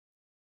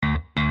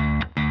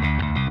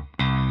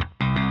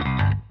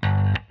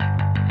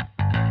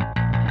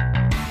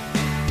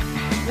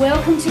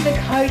Welcome to the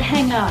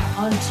Coathanger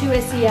on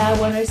 2SER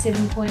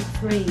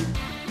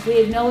 107.3. We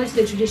acknowledge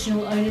the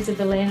traditional owners of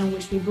the land on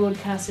which we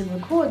broadcast and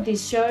record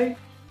this show,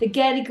 the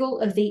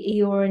Gadigal of the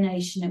Eora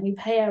Nation, and we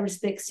pay our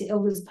respects to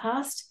elders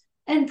past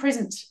and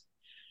present.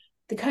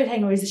 The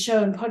Coathanger is a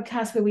show and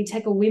podcast where we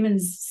tackle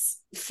women's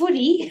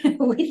footy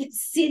with a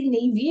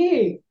Sydney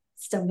view.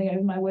 Stumbling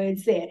over my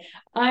words there.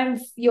 I'm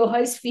your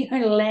host,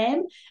 Fiona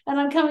Lamb, and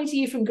I'm coming to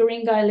you from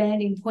Guringai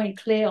Land in Point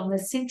Clare on the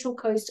central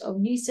coast of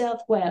New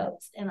South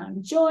Wales. And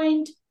I'm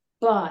joined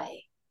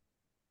by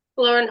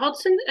Lauren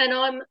Hodson, and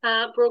I'm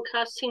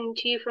broadcasting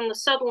to you from the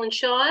Sutherland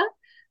Shire,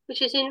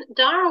 which is in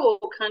Darawal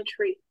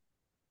country.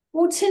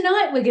 Well,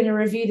 tonight we're going to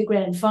review the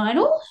grand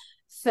final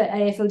for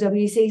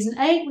AFLW Season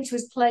 8, which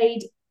was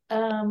played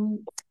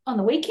on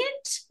the weekend.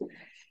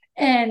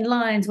 And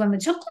Lions won the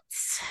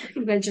chocolates.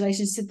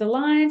 Congratulations to the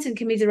Lions and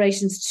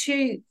commiserations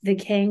to the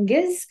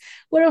Kangas.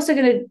 We're also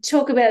going to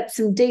talk about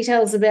some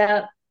details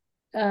about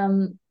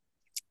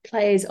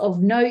players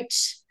of note,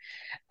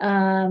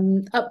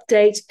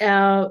 update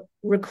our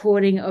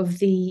recording of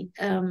the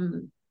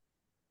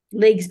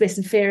League's Best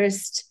and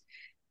Fairest,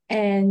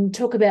 and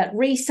talk about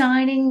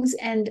re-signings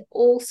and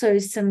also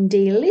some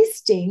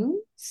delistings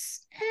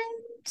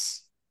and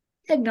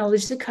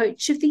acknowledge the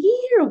Coach of the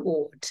Year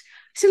award.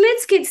 So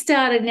let's get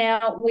started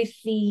now with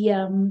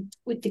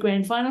the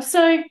grand final.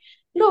 So,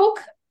 look,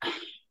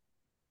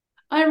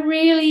 I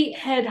really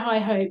had high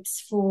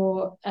hopes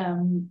for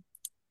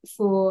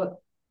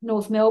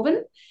North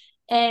Melbourne,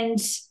 and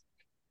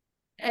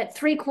at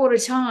three-quarter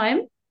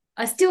time,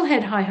 I still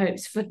had high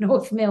hopes for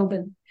North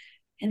Melbourne,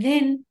 and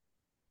then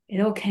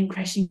it all came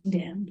crashing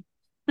down.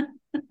 Yeah,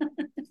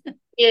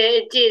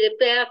 it did.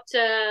 About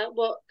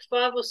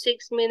 5 or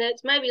 6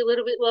 minutes, maybe a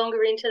little bit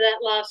longer into that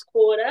last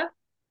quarter.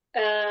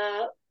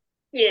 As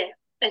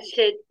you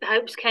said,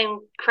 hopes came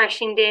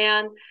crashing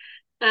down,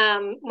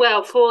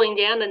 falling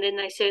down, and then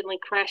they certainly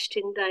crashed,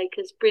 didn't they?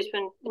 Because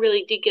Brisbane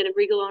really did get a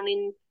wriggle on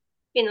in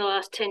the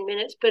last 10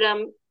 minutes. But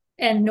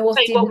and North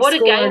didn't what a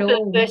score game at for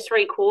all. The first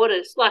three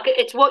quarters. Like,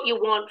 it's what you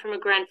want from a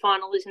grand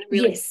final, isn't it?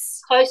 Really,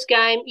 yes. Close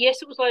game.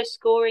 Yes, it was low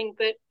scoring,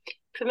 but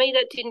for me,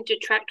 that didn't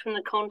detract from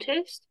the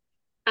contest.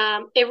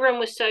 Everyone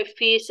was so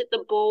fierce at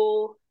the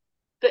ball,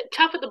 but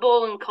tough at the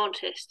ball in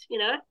contest.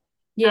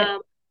 Yeah.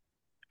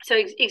 So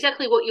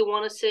exactly what you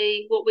want to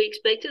see, what we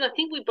expected. I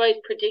think we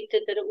both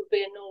predicted that it would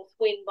be a North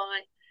win by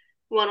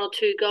 1 or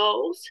 2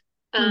 goals.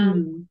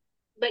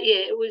 But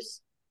yeah, it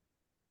was,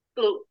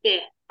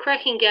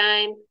 cracking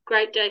game,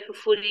 great day for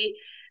footy.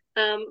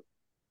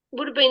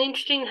 Would have been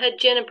interesting had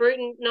Jenna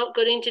Bruton not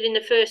got injured in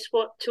the first,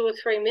 2 or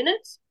 3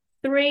 minutes?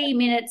 3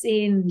 minutes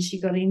in, she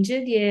got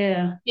injured,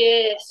 yeah.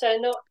 Yeah, so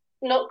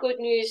not good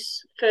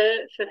news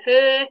for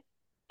her.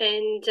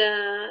 And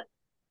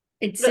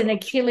it's an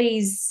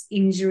Achilles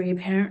injury,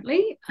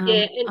 apparently. And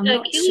I'm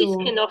not Achilles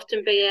sure. can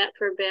often be out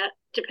for about,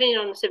 depending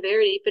on the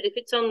severity, but if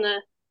it's on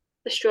the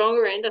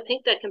stronger end, I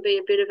think that can be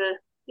a bit of a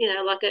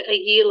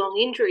year-long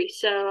injury.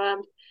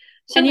 So,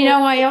 and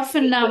I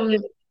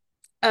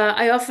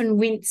often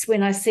wince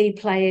when I see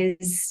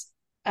players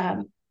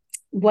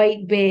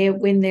weight bear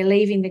when they're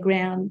leaving the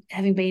ground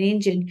having been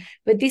injured.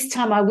 But this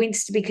time I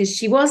winced because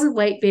she wasn't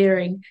weight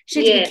bearing.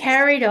 She had to be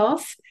carried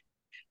off,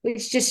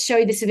 which just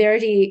showed the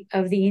severity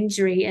of the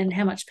injury and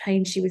how much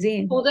pain she was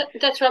in. Well,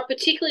 that's right,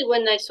 particularly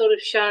when they sort of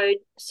showed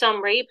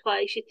some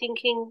replays. You're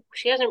thinking,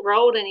 she hasn't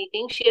rolled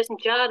anything, she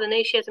hasn't jarred a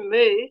knee, she hasn't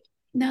moved.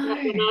 No.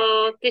 I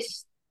thought,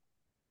 this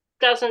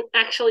doesn't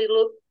actually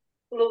look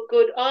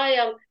good.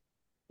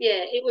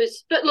 It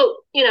was, but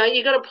look,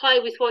 you got to play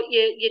with what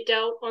you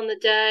dealt on the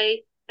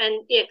day.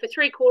 And, for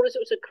 3 quarters, it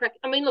was it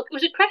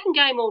was a cracking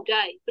game all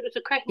day, but it was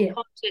a cracking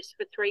contest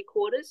for 3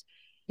 quarters.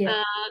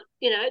 Yeah.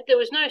 There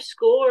was no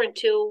score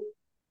until,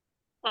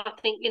 I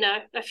think,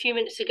 a few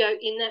minutes ago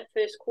in that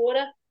first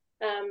quarter.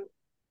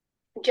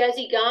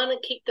 Jazzy Garner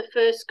kicked the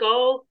first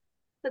goal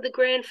of the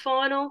grand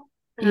final.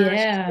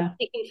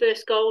 Kicking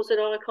first goals at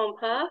Icon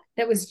Park.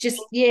 That was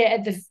just,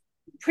 at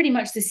pretty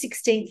much the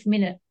 16th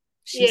minute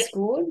she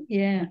scored.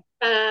 Yeah.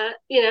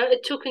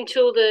 It took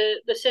until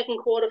the second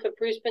quarter for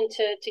Brisbane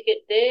to get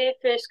their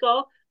first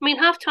goal. I mean,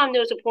 halftime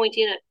there was a point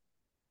in it.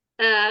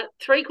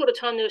 3/4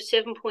 time there was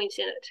 7 points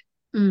in it.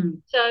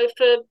 So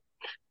for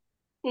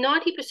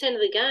 90%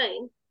 of the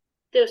game,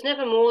 there was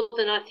never more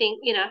than, I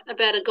think,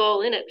 about a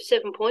goal in it,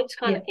 7 points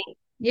kind of thing.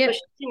 Yeah.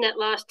 Especially in that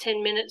last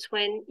 10 minutes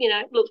when,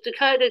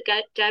 Dakota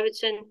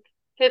Davidson,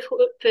 her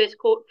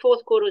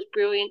fourth quarter was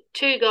brilliant,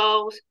 2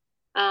 goals.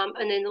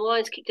 And then the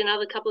Lions kicked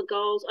another couple of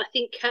goals. I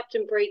think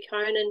Captain Bree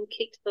Conan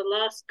kicked the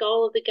last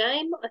goal of the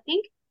game, I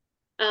think.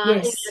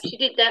 And she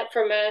did that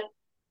from a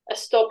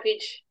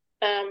stoppage,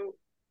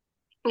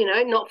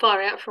 not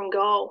far out from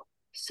goal.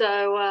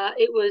 So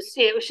it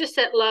was just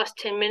that last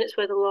 10 minutes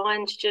where the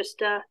Lions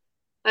just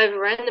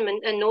overran them,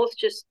 and North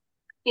just,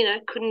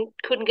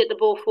 couldn't get the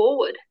ball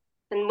forward.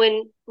 And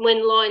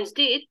when Lions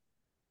did,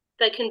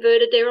 they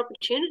converted their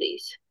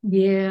opportunities.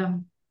 Yeah.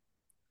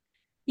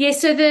 Yeah,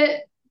 so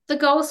the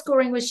goal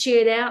scoring was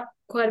shared out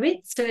quite a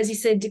bit. So as you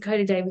said,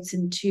 Dakota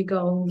Davidson, 2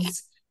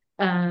 goals.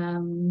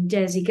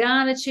 Jazzy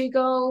Garner 2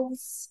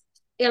 goals,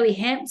 Ellie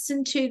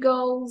Hampson 2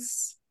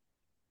 goals.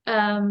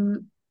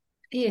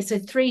 So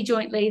 3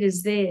 joint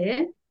leaders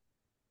there.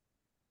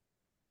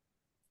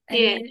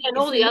 And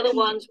all the other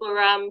ones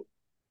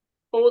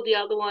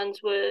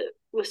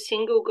were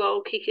single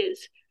goal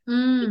kickers.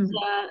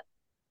 I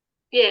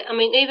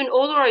mean, even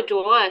Ola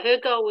O'Dwyer, her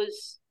goal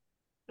was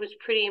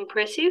pretty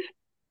impressive,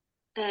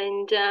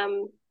 and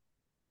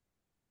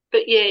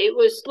but yeah, it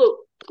was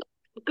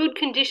good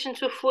conditions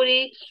for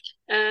footy.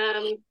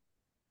 The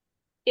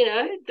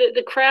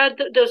crowd.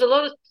 There was a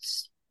lot of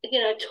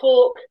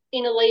talk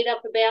in the lead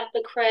up about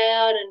the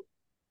crowd and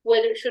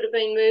whether it should have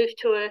been moved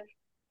to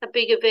a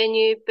bigger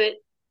venue. But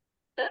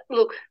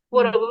look,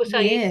 what I will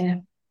say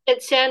is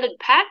it sounded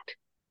packed.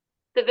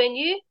 The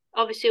venue,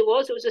 obviously, it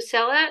was a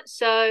sellout.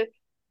 So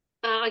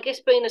I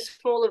guess being a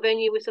smaller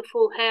venue with a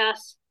full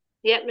house,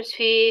 the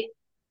atmosphere,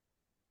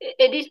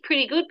 it is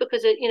pretty good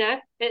because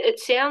it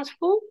sounds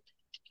full.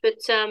 But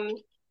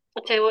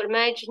I'll tell you what,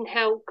 imagine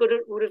how good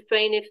it would have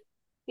been if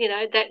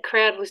that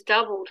crowd was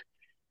doubled.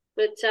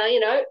 But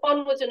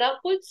onwards and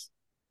upwards.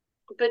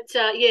 But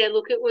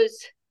look, it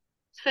was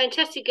a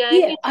fantastic game.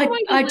 Yeah,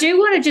 I do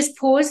want to just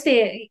pause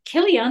there.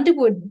 Kelly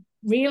Underwood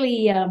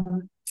really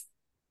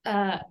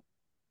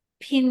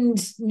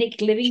pinned Nick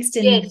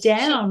Livingston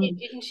down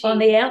didn't she? On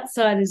the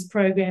Outsiders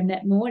program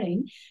that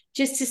morning,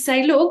 just to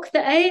say, look, the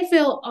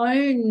AFL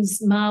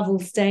owns Marvel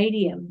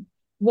Stadium.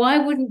 Why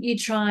wouldn't you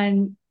try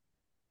and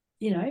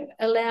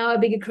allow a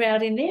bigger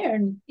crowd in there?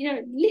 And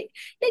Nick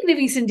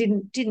Livingston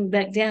didn't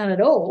back down at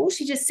all.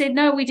 She just said,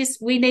 no,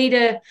 we need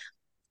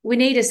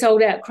a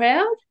sold out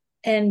crowd,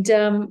 and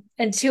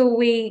until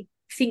we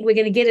think we're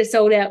going to get a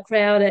sold out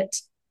crowd at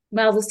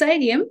Marvel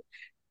Stadium,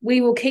 we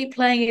will keep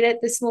playing it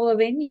at the smaller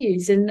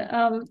venues. And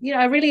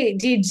I really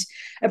did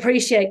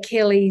appreciate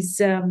Kelly's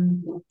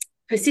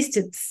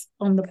persistence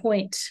on the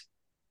point.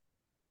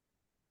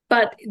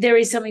 But there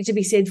is something to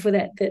be said for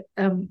that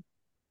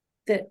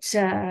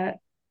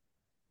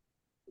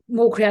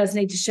more crowds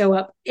need to show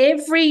up.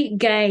 Every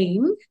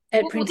game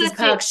at Princes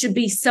Park should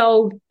be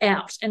sold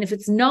out. And if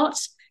it's not,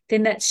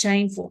 then that's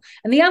shameful.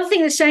 And the other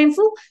thing that's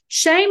shameful,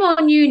 shame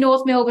on you,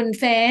 North Melbourne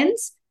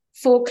fans,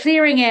 for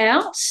clearing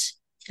out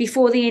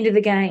before the end of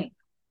the game.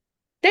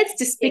 That's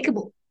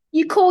despicable.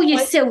 You call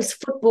yourselves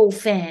football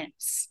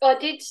fans. I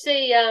did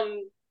see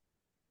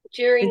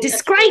during the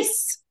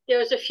disgrace. There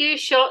was a few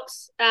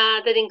shots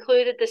that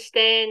included the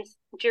stands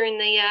during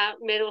the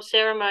medal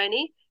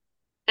ceremony,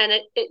 and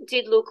it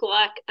did look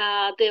like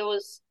there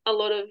was a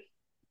lot of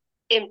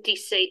empty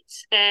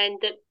seats, and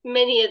that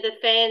many of the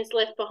fans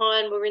left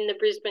behind were in the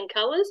Brisbane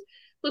colours.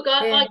 Look,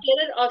 I get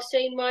it. I've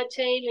seen my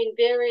team in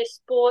various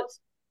sports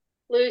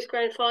lose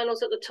grand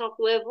finals at the top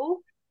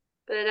level,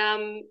 but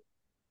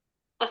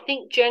I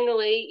think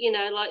generally, you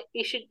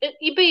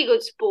be a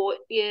good sport.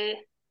 You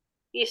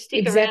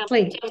stick around.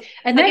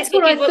 And that's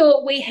what I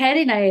thought we had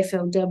in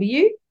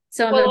AFLW.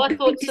 So I'm a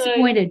bit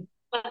disappointed.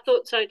 I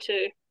thought so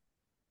too.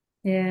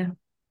 Yeah.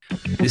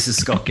 This is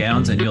Scott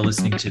Gowans, and you're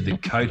listening to the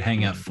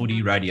Coathanger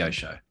Footy Radio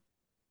Show.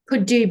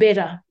 Could do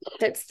better.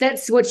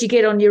 That's what you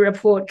get on your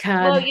report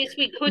card. Well, yes,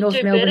 we could North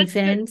do Melbourne better.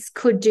 fans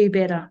could do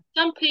better.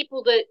 Some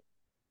people that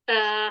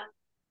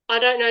I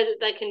don't know that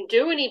they can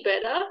do any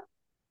better.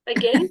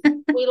 Again,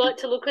 we like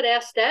to look at our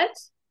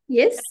stats.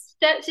 Yes.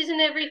 Stats isn't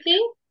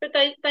everything, but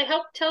they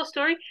help tell a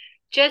story.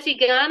 Jazzy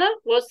Garner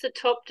was the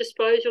top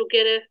disposal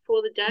getter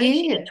for the day. Yeah.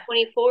 She had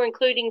 24,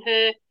 including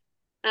her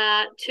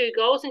 2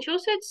 goals, and she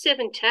also had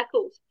 7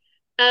 tackles.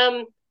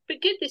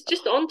 But get this,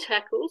 just on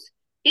tackles,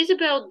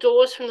 Isabel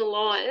Dawes from the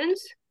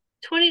Lions,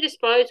 20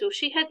 disposals.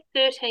 She had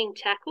 13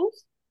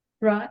 tackles.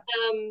 Right.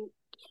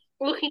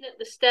 Looking at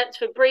the stats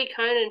for Brie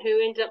Conan,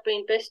 who ended up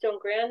being best on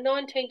ground,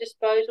 19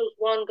 disposals,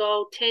 1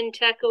 goal, 10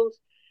 tackles.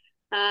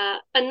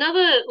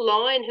 Another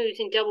Lion who's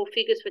in double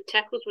figures for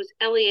tackles was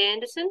Ellie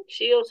Anderson.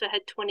 She also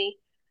had 20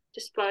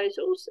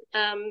 disposals.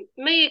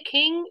 Mia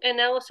King and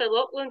Alice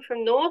O'Loughlin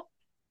from North,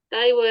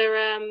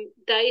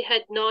 they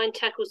had 9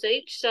 tackles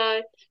each.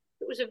 So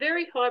it was a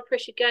very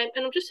high-pressure game.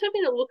 And I'm just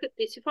having a look at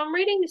this. If I'm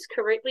reading this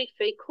correctly,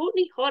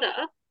 Courtney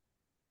Hodder,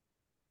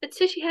 it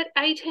says she had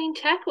 18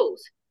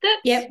 tackles.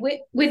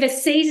 With a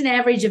season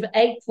average of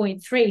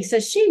 8.3. So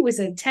she was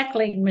a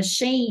tackling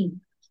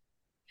machine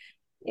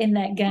in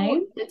that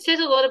game. It says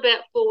a lot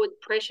about forward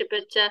pressure,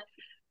 but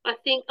I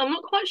think I'm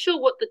not quite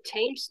sure what the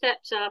team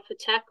stats are for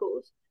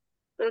tackles,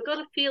 but I've got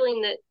a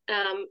feeling that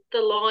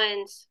the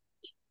Lions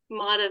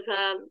might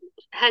have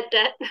had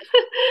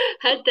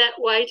that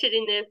weighted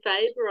in their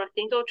favour. I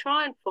think I'll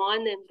try and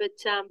find them, but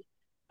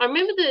I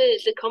remember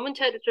the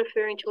commentators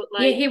referring to it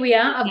later. Yeah, here we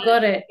are. I've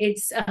got it.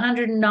 It's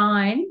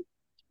 109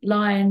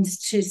 Lions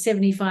to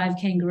 75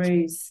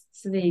 Kangaroos.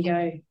 So there you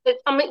go.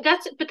 That's a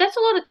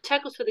lot of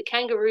tackles for the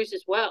Kangaroos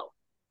as well.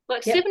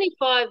 Like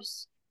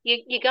 75's,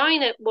 you're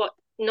going at what,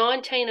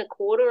 19 a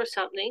quarter or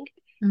something.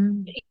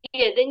 Mm.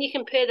 Yeah, then you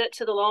compare that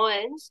to the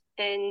Lions,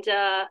 and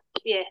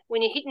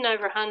when you're hitting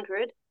over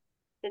 100,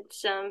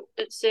 it's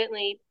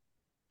certainly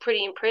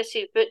pretty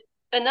impressive. But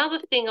another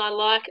thing I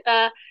like,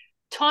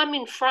 time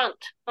in front.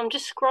 I'm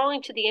just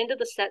scrolling to the end of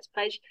the stats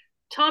page.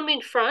 Time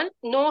in front,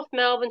 North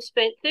Melbourne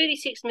spent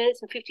 36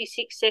 minutes and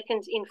 56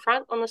 seconds in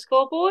front on the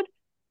scoreboard.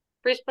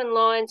 Brisbane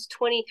Lions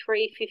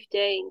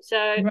 23:15.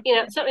 So,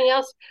 Right. something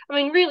else. I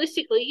mean,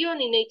 realistically, you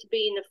only need to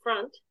be in the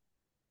front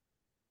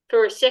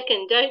for a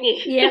second, don't you?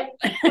 Yep,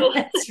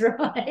 that's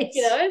right.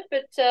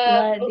 But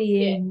right at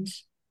the end.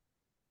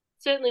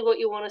 certainly what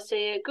you want to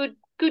see. A good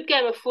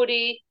game of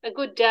footy, a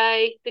good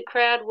day. The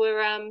crowd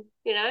were,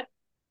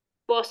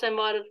 whilst they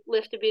might have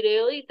left a bit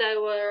early, they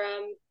were,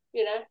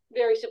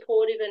 very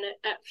supportive and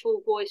at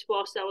full voice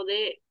whilst they were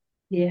there.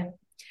 Yeah.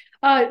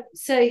 Oh,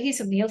 so here's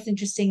something else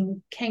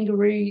interesting.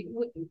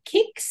 Kangaroo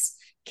kicks.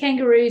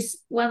 Kangaroos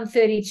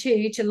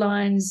 132 to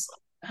Lions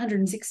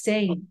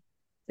 116.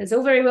 It's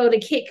all very well to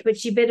kick,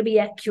 but you better be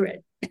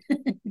accurate.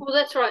 Well,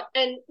 that's right.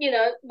 And,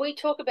 we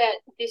talk about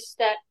this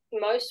stat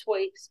most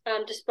weeks,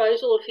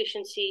 disposal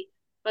efficiency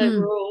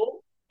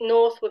overall.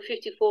 North were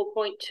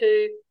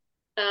 54.2,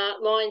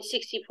 Lions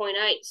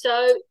 60.8.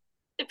 So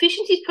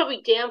efficiency is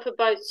probably down for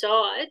both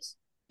sides.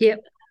 Yep.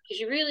 Because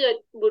you really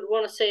would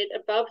want to see it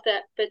above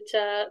that. But,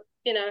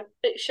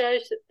 it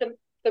shows that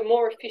the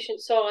more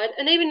efficient side,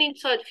 and even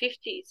inside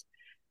 50s,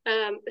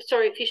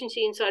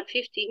 efficiency inside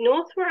 50,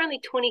 North were only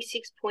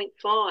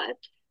 26.5.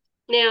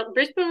 Now,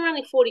 Brisbane were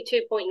only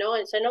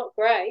 42.9, so not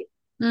great.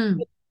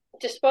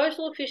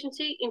 Disposal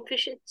efficiency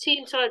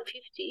inside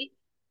 50,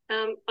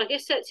 I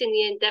guess that's in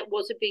the end, that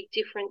was a big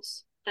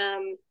difference,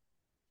 as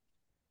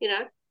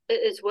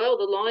well.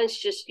 The Lions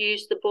just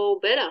used the ball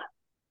better.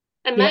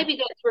 And maybe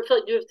that's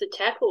reflective of the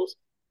tackles.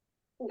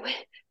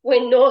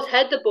 When North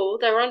had the ball,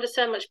 they were under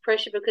so much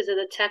pressure because of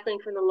the tackling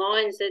from the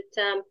Lions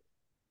that,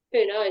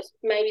 who knows,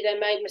 maybe they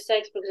made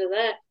mistakes because of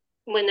that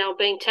when they were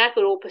being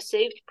tackled, or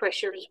perceived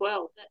pressure as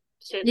well. That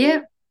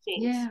certainly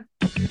Yeah.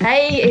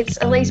 Hey, it's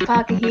Elise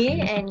Parker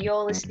here, and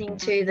you're listening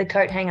to The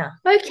Coathanger.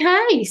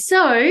 Okay,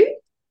 so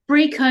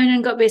Brie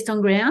Conan got best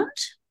on ground.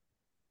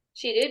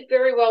 She did.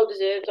 Very well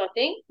deserved, I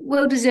think.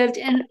 Well deserved.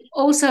 And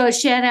also a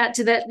shout out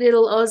to that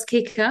little Oz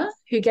kicker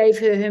who gave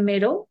her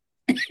medal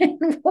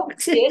and walked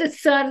to the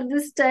side of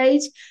the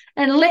stage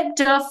and leapt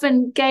off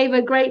and gave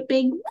a great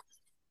big.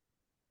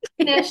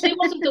 Now, she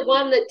wasn't the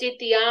one that did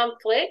the arm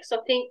flex. I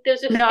think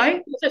there's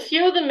a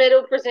few of the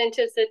medal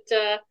presenters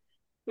that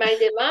made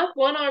their mark.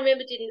 One I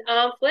remember did an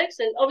arm flex,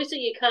 and obviously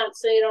you can't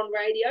see it on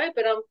radio,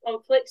 but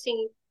I'm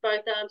flexing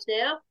both arms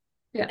now.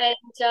 Yeah. And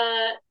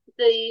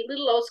the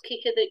little Oz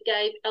kicker that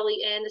gave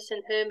Ellie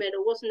Anderson her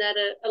medal, wasn't that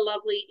a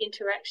lovely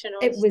interaction?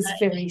 It was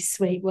very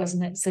sweet,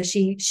 wasn't it? So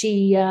she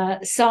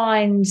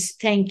signed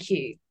thank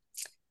you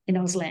in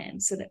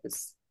Auslan, so that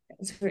was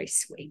very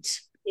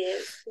sweet. Yeah,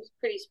 it was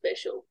pretty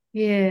special.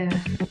 Yeah.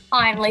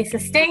 I'm Lisa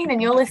Steen,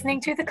 and you're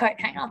listening to The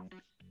Coathanger.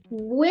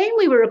 When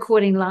we were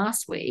recording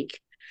last week,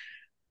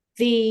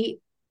 the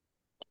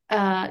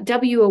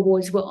W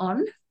Awards were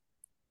on,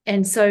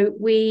 and so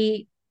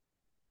we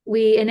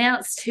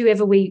announced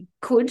whoever we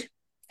could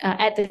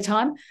at the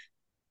time,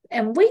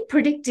 and we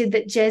predicted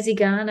that Jazzy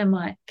Garner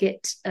might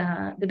get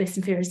the best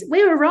and fairest.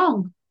 We were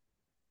wrong.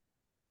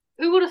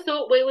 Who would have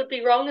thought we would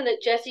be wrong and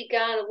that Jazzy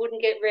Garner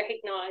wouldn't get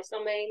recognised?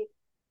 I mean,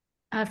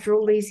 after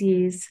all these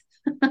years.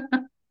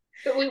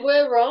 But we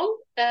were wrong.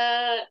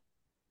 Well,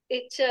 do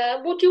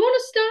you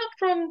want to start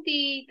from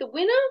the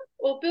winner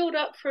or build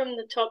up from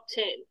the top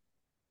 10?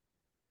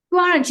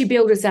 Why don't you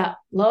build us up,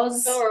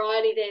 Loz? All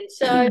righty then.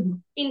 So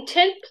in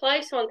 10th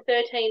place on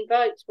 13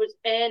 votes was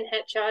Anne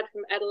Hatchard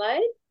from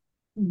Adelaide.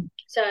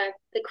 So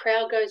the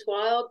crowd goes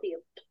wild, the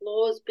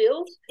applause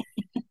builds.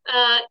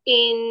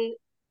 In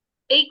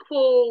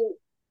equal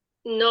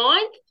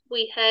 9th,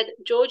 we had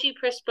Georgie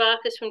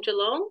Pressbarkers from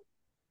Geelong,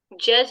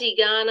 Jazzy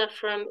Garner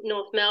from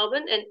North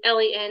Melbourne, and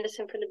Ellie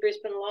Anderson from the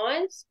Brisbane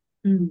Lions.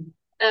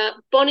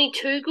 Bonnie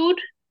Toogood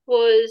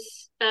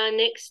was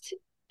next.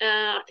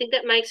 I think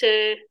that makes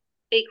her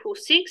equal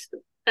 6th.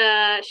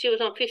 She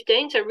was on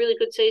 15, so really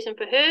good season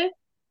for her.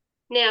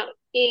 Now,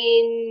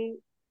 in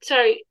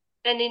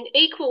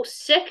equal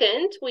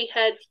 2nd, we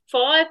had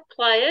 5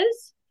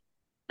 players.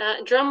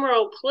 Drum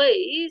roll,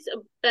 please.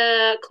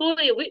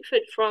 Claudia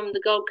Whitford from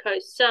the Gold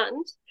Coast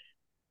Suns,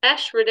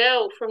 Ash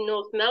Riddell from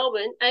North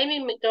Melbourne, Amy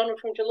McDonald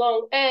from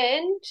Geelong,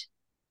 and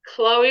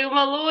Chloe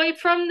Malloy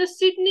from the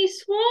Sydney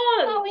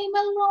Swans. Chloe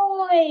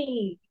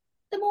Malloy.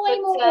 The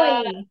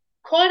Malloy.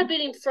 Quite a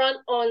bit in front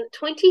on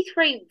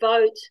 23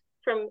 votes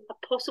from a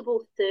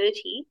possible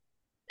 30.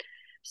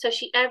 So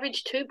she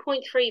averaged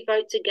 2.3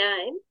 votes a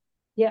game.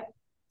 Yep.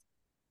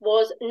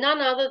 Was none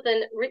other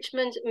than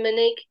Richmond's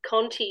Monique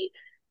Conti,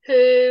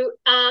 who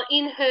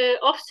in her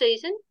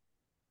off-season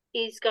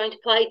is going to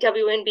play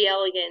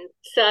WNBL again.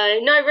 So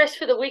no rest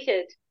for the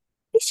wicked.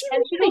 Is she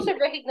and she also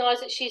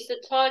recognised that she's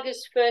the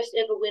Tigers' first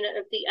ever winner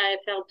of the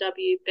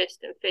AFLW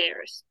Best and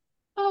Fairest.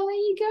 Oh, there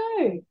you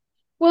go.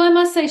 Well, I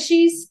must say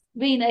she's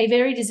been a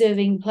very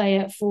deserving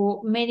player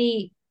for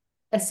many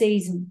a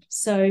season.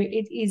 So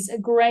it is a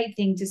great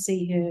thing to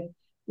see her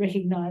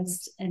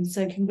recognised. And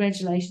so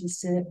congratulations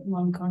to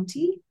Mon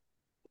Conti.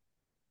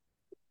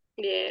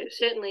 Yeah,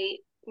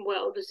 certainly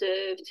well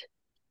deserved.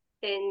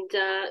 And,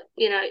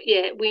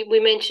 we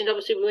mentioned,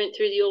 obviously, we went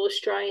through the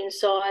All-Australian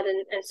side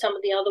and some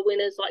of the other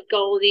winners like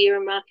Goal of the Year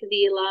and Mark of the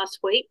Year last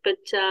week. But,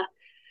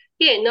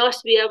 nice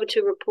to be able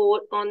to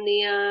report on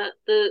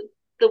the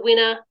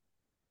winner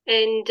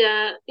and,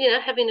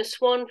 having a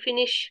Swan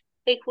finish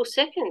equal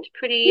second.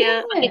 Pretty,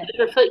 I think it's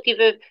reflective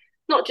of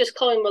not just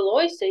Chloe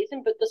Molloy's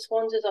season, but the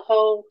Swans as a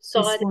whole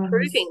side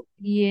improving.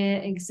 Yeah,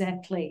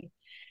 exactly.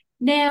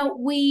 Now,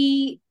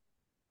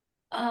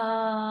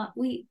 I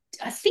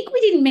think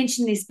we didn't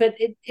mention this, but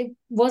it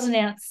was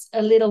announced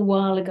a little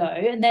while ago,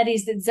 and that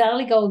is that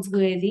Zali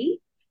Goldsworthy,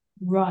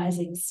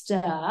 Rising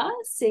Star,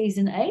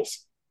 Season 8,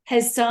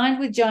 has signed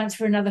with Giants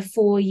for another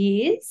 4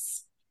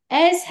 years,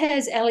 as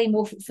has Ali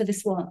Morfitt for the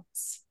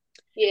Swans.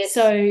 Yes.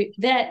 So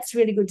that's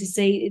really good to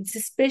see. It's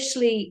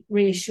especially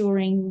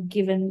reassuring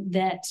given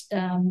that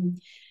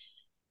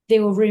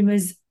there were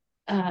rumours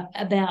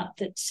about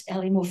that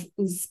Ali Morfitt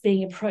was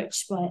being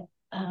approached by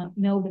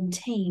Melbourne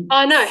teams.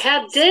 I know.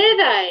 How dare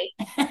they?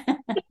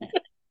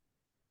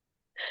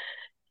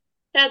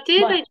 How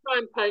dare they try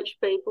and poach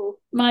people?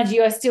 Mind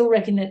you, I still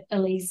reckon that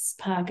Elise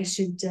Parker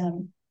should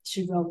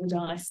roll the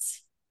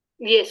dice.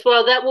 Yes,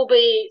 well, that will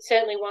be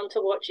certainly one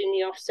to watch in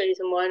the off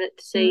season, won't it?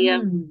 To see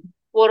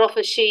what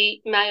offers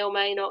she may or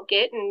may not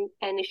get, and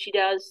if she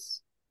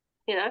does,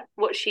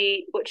 what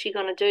she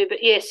going to do.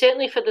 But yeah,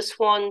 certainly for the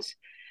Swans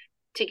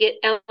to get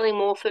Ellie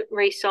Morfitt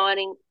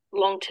re-signing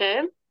long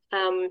term,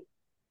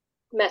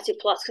 massive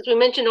plus, because we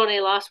mentioned on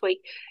air last week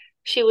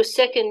she was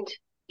second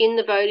in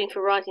the voting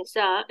for Rising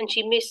Star and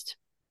she missed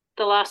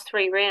the last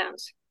 3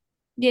 rounds.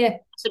 Yeah.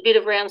 It's a bit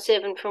of round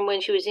 7 from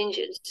when she was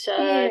injured. So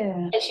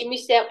and she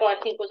missed out by,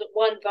 I think, was it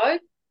 1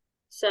 vote?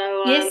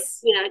 So,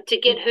 yes. To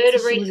get her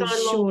to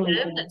re-sign long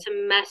term, that's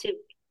a massive,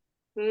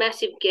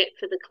 massive get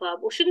for the club.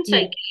 Well, shouldn't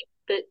say get,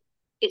 but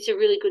it's a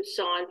really good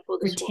sign for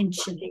the retention.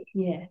 Swans,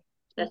 yeah.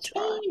 That's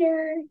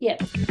right.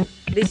 Yep.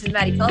 This is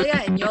Maddie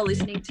Collier, and you're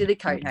listening to the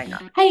Coathanger.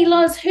 Hey,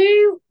 Loz,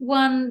 who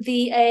won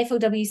the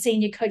AFLW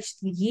Senior Coach of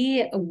the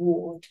Year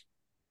award?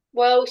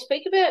 Well, we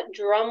speak about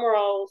drum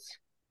rolls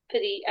for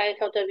the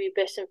AFLW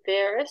Best and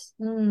Fairest.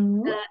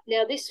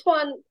 Now, this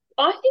one,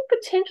 I think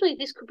potentially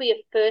this could be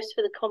a first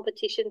for the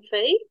competition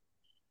fee.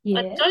 Yeah.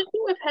 I don't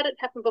think we've had it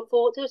happen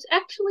before. There was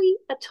actually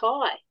a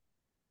tie.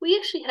 We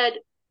actually had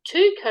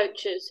 2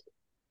 coaches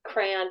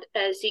crowned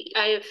as the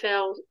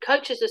AFL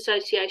Coaches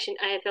Association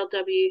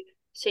AFLW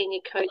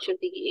Senior Coach of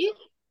the Year,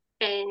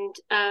 and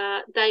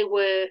they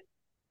were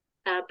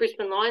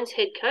Brisbane Lions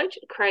head coach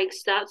Craig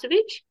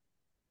Starcevich.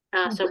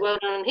 So well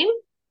done on him.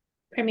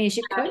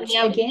 Premiership coach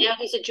again. Now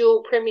he's a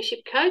dual premiership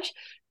coach.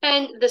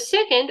 And the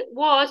second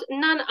was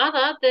none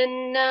other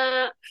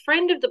than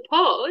friend of the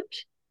pod,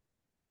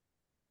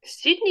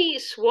 Sydney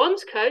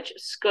Swans coach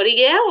Scotty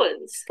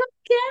Gowans. Scott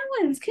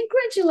Gowans.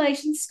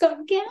 Congratulations, Scott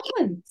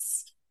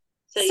Gowans.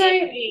 So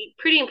yeah,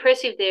 pretty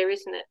impressive there,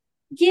 isn't it?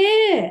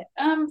 Yeah.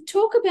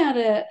 Talk about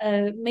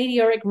a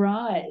meteoric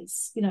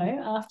rise,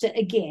 after,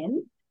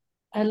 again,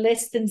 a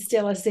less than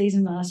stellar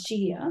season last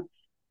year,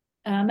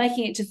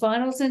 making it to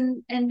finals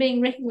and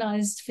being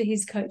recognised for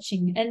his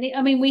coaching.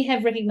 And, we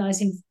have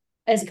recognised him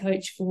as a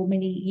coach for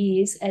many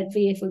years at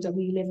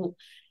VFLW level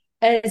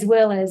as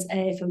well as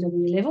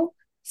AFLW level.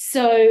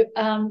 So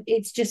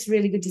it's just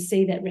really good to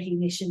see that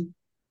recognition.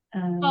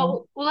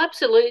 Well,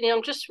 absolutely.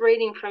 I'm just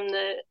reading from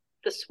the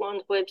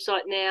Swans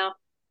website now.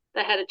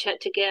 They had a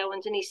chat to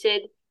Gowans and he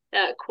said,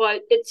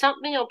 quote, "It's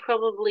something I'll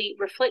probably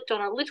reflect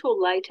on a little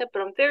later,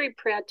 but I'm very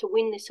proud to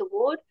win this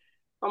award.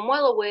 I'm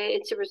well aware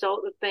it's a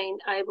result of being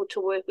able to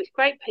work with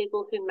great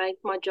people who make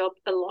my job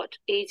a lot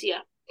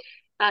easier."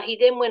 He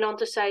then went on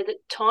to say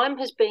that time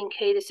has been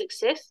key to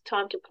success,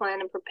 time to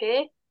plan and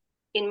prepare.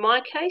 In my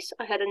case,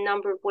 I had a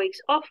number of weeks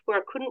off where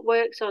I couldn't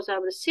work, so I was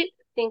able to sit,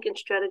 think and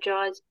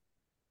strategise.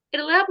 It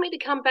allowed me to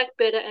come back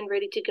better and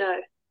ready to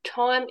go.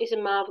 Time is a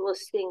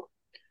marvellous thing.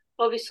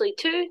 Obviously,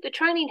 too, the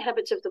training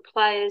habits of the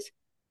players,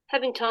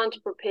 having time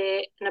to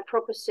prepare and a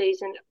proper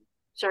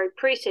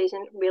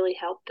pre-season really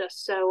helped us.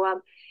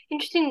 So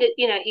interesting that,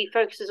 he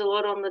focuses a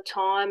lot on the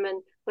time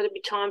and whether it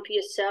be time for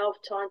yourself,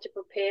 time to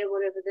prepare,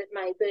 whatever that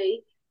may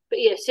be. But,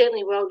 yeah,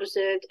 certainly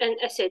well-deserved. And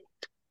as I said,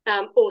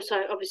 also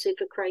obviously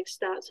for Craig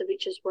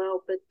Starcevich as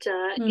well. But,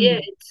 I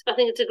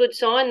think it's a good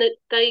sign that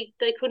they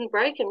couldn't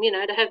break him.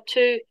 To have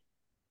 2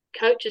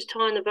 coaches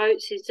tying the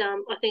votes is,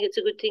 I think it's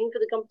a good thing for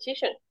the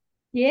competition.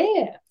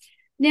 Yeah.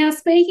 Now,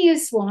 speaking of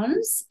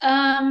Swans,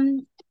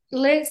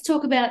 let's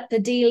talk about the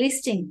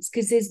delistings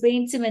because there's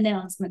been some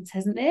announcements,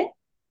 hasn't there?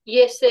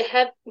 Yes, there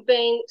have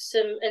been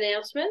some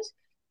announcements.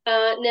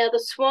 Now,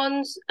 the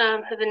Swans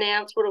have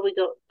announced, what have we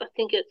got? I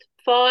think it's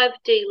 5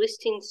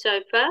 delistings so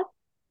far.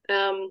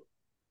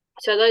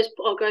 So those,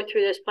 I'll go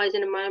through those players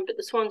in a moment, but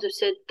the Swans have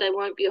said they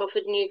won't be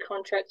offered new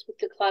contracts with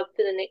the club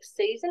for the next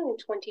season in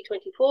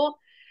 2024.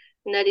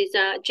 And that is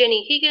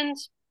Jenny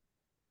Higgins,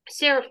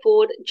 Sarah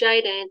Ford,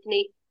 Jade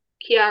Anthony,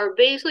 Kiara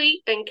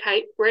Beasley and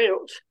Kate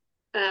Reynolds.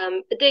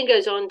 It then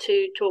goes on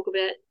to talk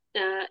about,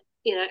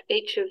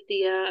 each of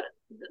the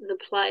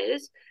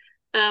players.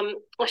 I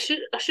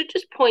should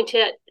just point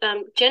out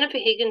Jennifer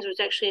Higgins was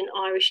actually an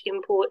Irish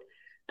import.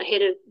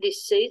 ahead of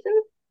this season,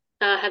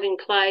 having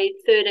played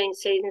 13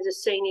 seasons of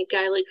senior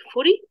Gaelic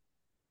footy.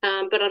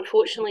 But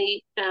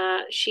unfortunately,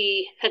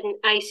 she had an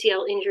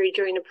ACL injury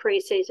during a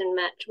pre-season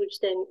match, which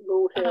then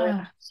ruled her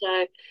out.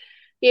 So,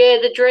 yeah,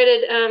 the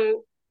dreaded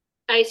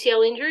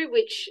ACL injury,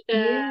 which,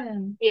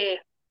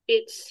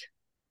 it's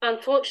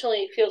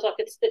unfortunately feels like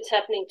it's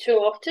happening too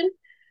often.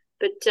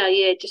 But,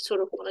 just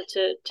sort of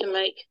wanted to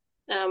make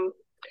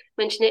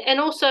mention it. And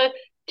also,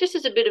 just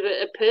as a bit of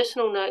a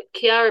personal note,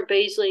 Kiara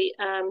Beasley,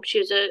 she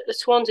was a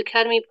Swans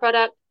Academy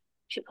product.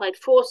 She played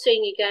 4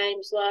 senior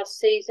games last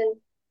season.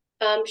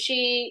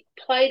 She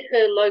played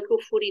her local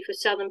footy for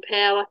Southern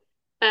Power.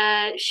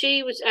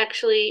 She was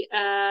actually,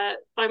 I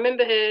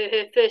remember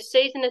her first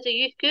season as a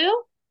youth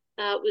girl.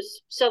 It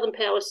was Southern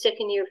Power's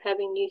second year of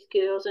having youth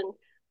girls, and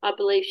I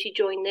believe she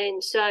joined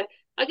then. So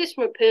I guess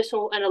from a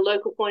personal and a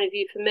local point of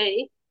view for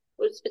me,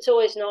 it's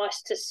always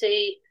nice to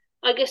see,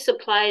 I guess, the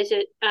players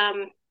that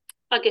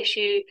I guess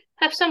you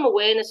have some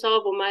awareness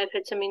of or may have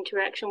had some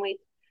interaction with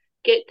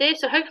get there.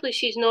 So hopefully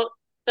she's not,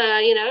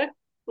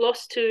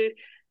 lost to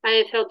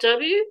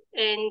AFLW.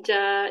 And,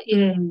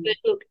 but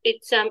look,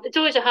 it's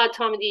always a hard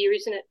time of the year,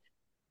 isn't it?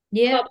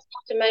 Yeah. Clubs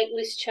have to make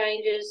list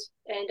changes,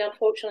 and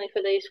unfortunately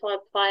for these 5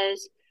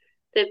 players,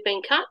 they've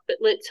been cut. But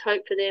let's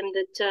hope for them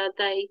that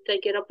they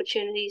get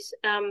opportunities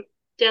down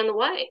the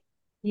way.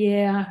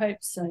 Yeah, I hope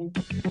so.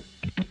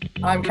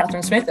 I'm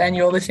Catherine Smith, and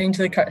you're listening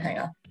to the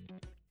Coathanger.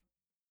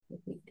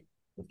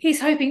 He's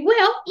hoping.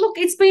 Well, look,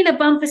 it's been a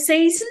bumper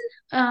season.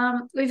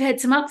 We've had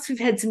some ups, we've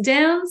had some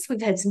downs,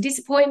 we've had some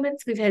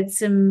disappointments, we've had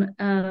some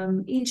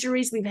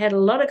injuries. We've had a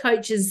lot of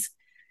coaches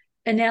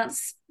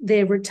announce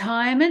their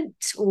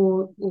retirement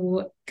or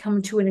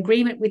come to an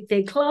agreement with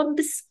their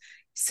clubs.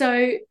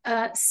 So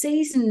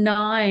season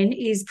 9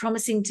 is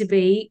promising to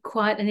be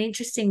quite an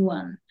interesting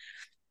one.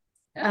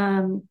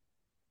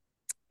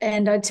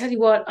 And I tell you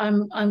what,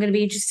 I'm going to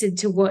be interested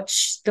to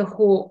watch the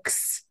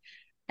Hawks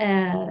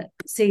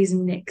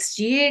season next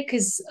year,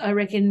 because I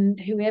reckon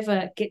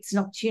whoever gets an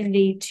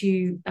opportunity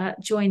to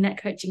join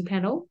that coaching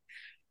panel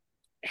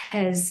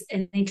has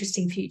an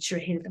interesting future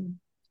ahead of them.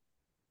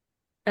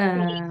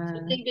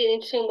 I think it'd be an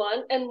interesting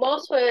one. And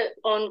whilst we're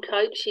on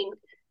coaching,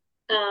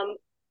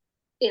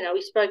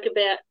 we spoke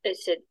about, as I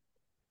said,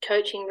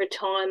 coaching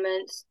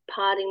retirements,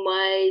 parting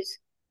ways.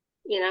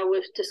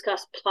 We've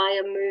discussed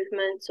player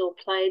movements or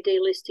player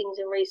delistings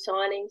and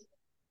re-signings.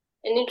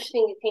 An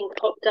interesting thing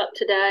popped up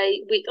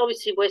today with,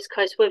 obviously, West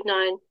Coast. We've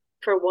known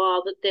for a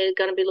while that they're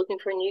going to be looking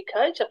for a new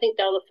coach. I think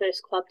they were the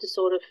first club to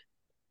sort of,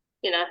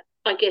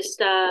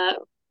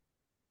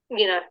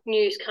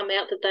 news come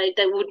out that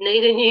they would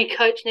need a new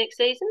coach next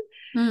season.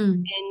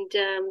 And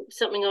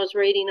something I was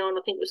reading on,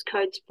 I think it was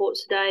Code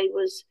Sports today,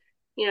 was,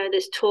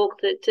 there's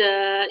talk that,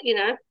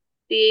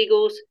 the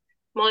Eagles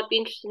might be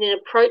interested in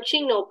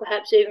approaching, or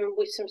perhaps even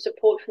with some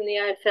support from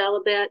the AFL,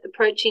 about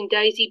approaching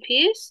Daisy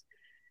Pearce.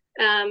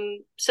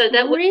 So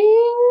that would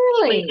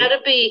really,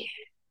 that'd be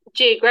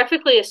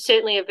geographically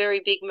certainly a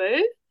very big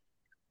move.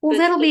 Well,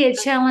 that'll be a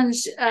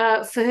challenge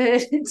for her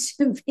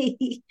to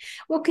be,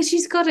 because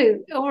she's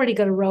already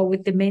got a role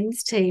with the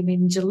men's team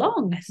in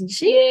Geelong, hasn't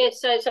she? Yeah,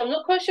 so I'm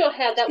not quite sure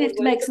how that would work.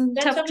 Make some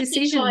tough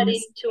decisions. Tied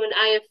into an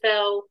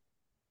AFL,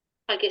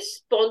 I guess,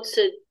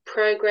 sponsored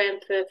program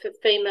for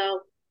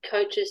female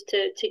coaches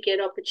to get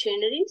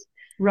opportunities.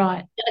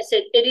 Right. I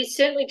said it is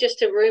certainly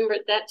just a rumour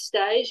at that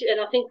stage, and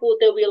I think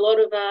there'll be a lot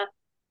of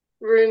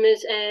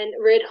rumours and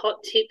red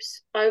hot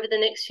tips over the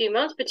next few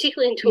months,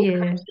 particularly until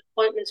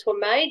appointments were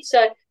made.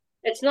 So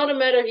it's not a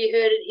matter of you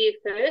heard it here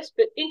first,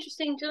 but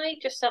interestingly,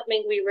 just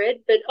something we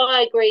read. But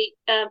I agree.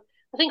 I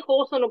think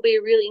Hawthorn will be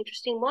a really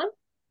interesting one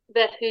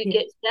about who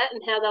gets that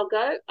and how they'll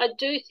go. I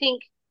do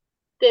think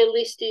their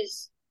list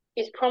is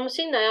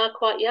promising. They are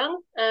quite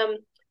young.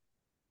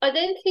 I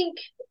then think,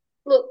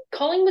 look,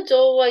 Collingwood's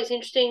always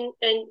interesting.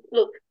 And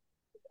look,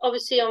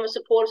 obviously I'm a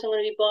supporter, so I'm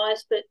going to be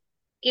biased, but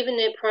given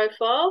their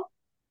profile,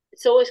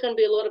 it's always going to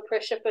be a lot of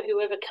pressure for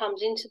whoever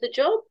comes into the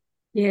job.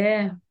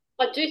 Yeah.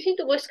 I do think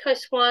the West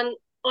Coast one,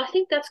 I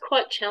think that's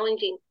quite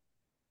challenging,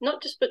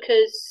 not just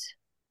because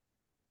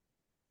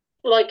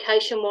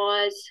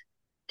location-wise,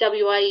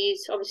 WA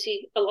is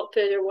obviously a lot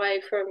further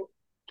away from,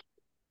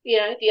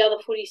 the other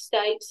footy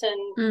states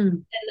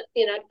and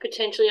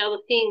potentially other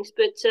things.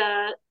 But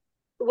the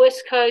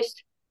West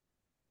Coast,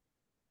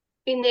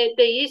 in their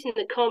years in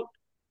the comp,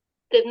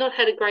 they've not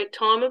had a great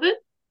time of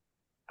it.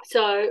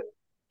 So,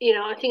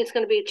 I think it's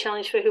going to be a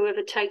challenge for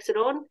whoever takes it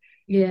on.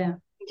 Yeah.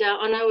 And,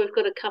 I know we've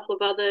got a couple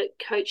of other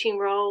coaching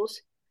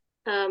roles,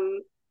 up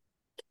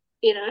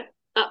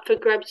for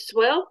grabs as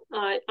well.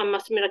 I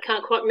must admit I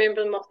can't quite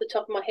remember them off the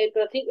top of my head,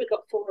 but I think we've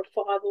got 4 or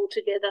 5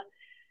 altogether.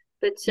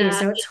 But so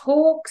it's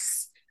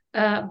Hawks,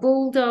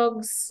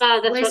 Bulldogs,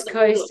 West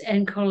Coast,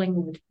 and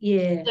Collingwood.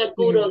 Yeah. So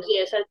Bulldogs,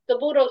 So the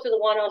Bulldogs are the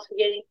one I was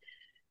forgetting.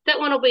 That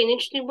one will be an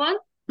interesting one.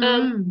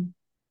 We'll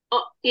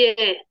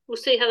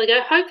see how they go.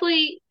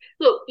 Hopefully,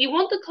 look, you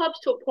want the clubs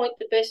to appoint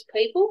the best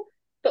people,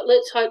 but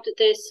let's hope that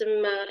there's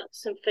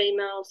some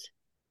females,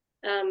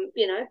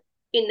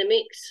 in the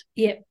mix.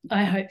 Yep,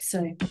 I hope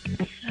so.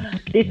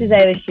 This is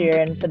Ayla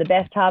Sheeran. For the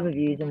best harbour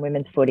views in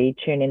women's footy,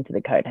 tune into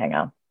the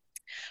Coathanger.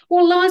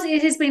 Well, Lozz,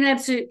 it has been an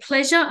absolute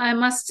pleasure. I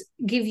must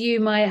give you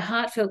my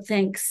heartfelt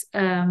thanks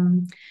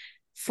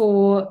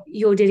for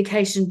your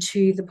dedication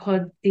to the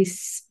pod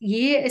this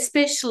year,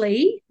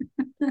 especially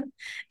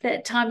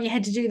that time you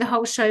had to do the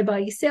whole show by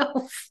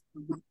yourself.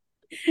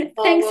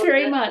 Thanks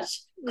very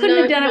much. Couldn't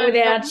have done it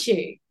without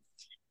you.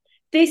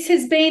 This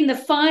has been the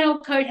final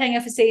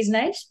Coathanger for Season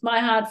 8. My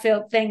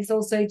heartfelt thanks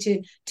also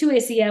to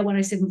 2SER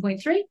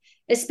 107.3,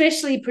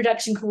 especially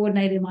production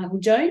coordinator Michael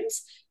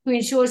Jones, who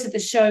ensures that the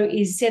show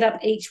is set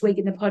up each week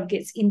and the pod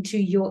gets into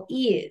your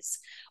ears.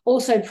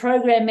 Also,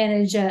 program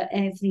manager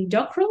Anthony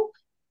Dockrell,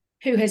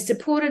 who has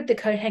supported the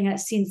Coathanger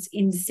since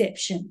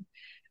inception.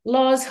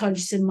 Lozz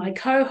Hodgson, my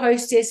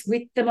co-hostess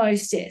with the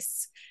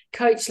mostess.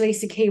 Coach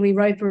Lisa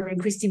Kiwi-Roper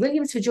and Christy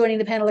Williams for joining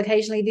the panel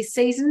occasionally this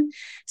season.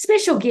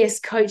 Special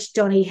guest Coach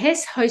Donnie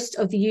Hess, host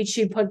of the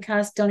YouTube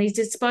podcast Donnie's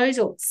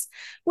Disposals.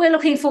 We're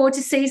looking forward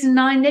to Season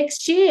 9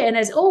 next year. And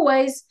as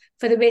always,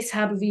 for the best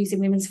harbour views in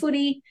women's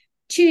footy,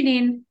 tune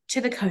in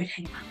to the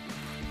Coathanger.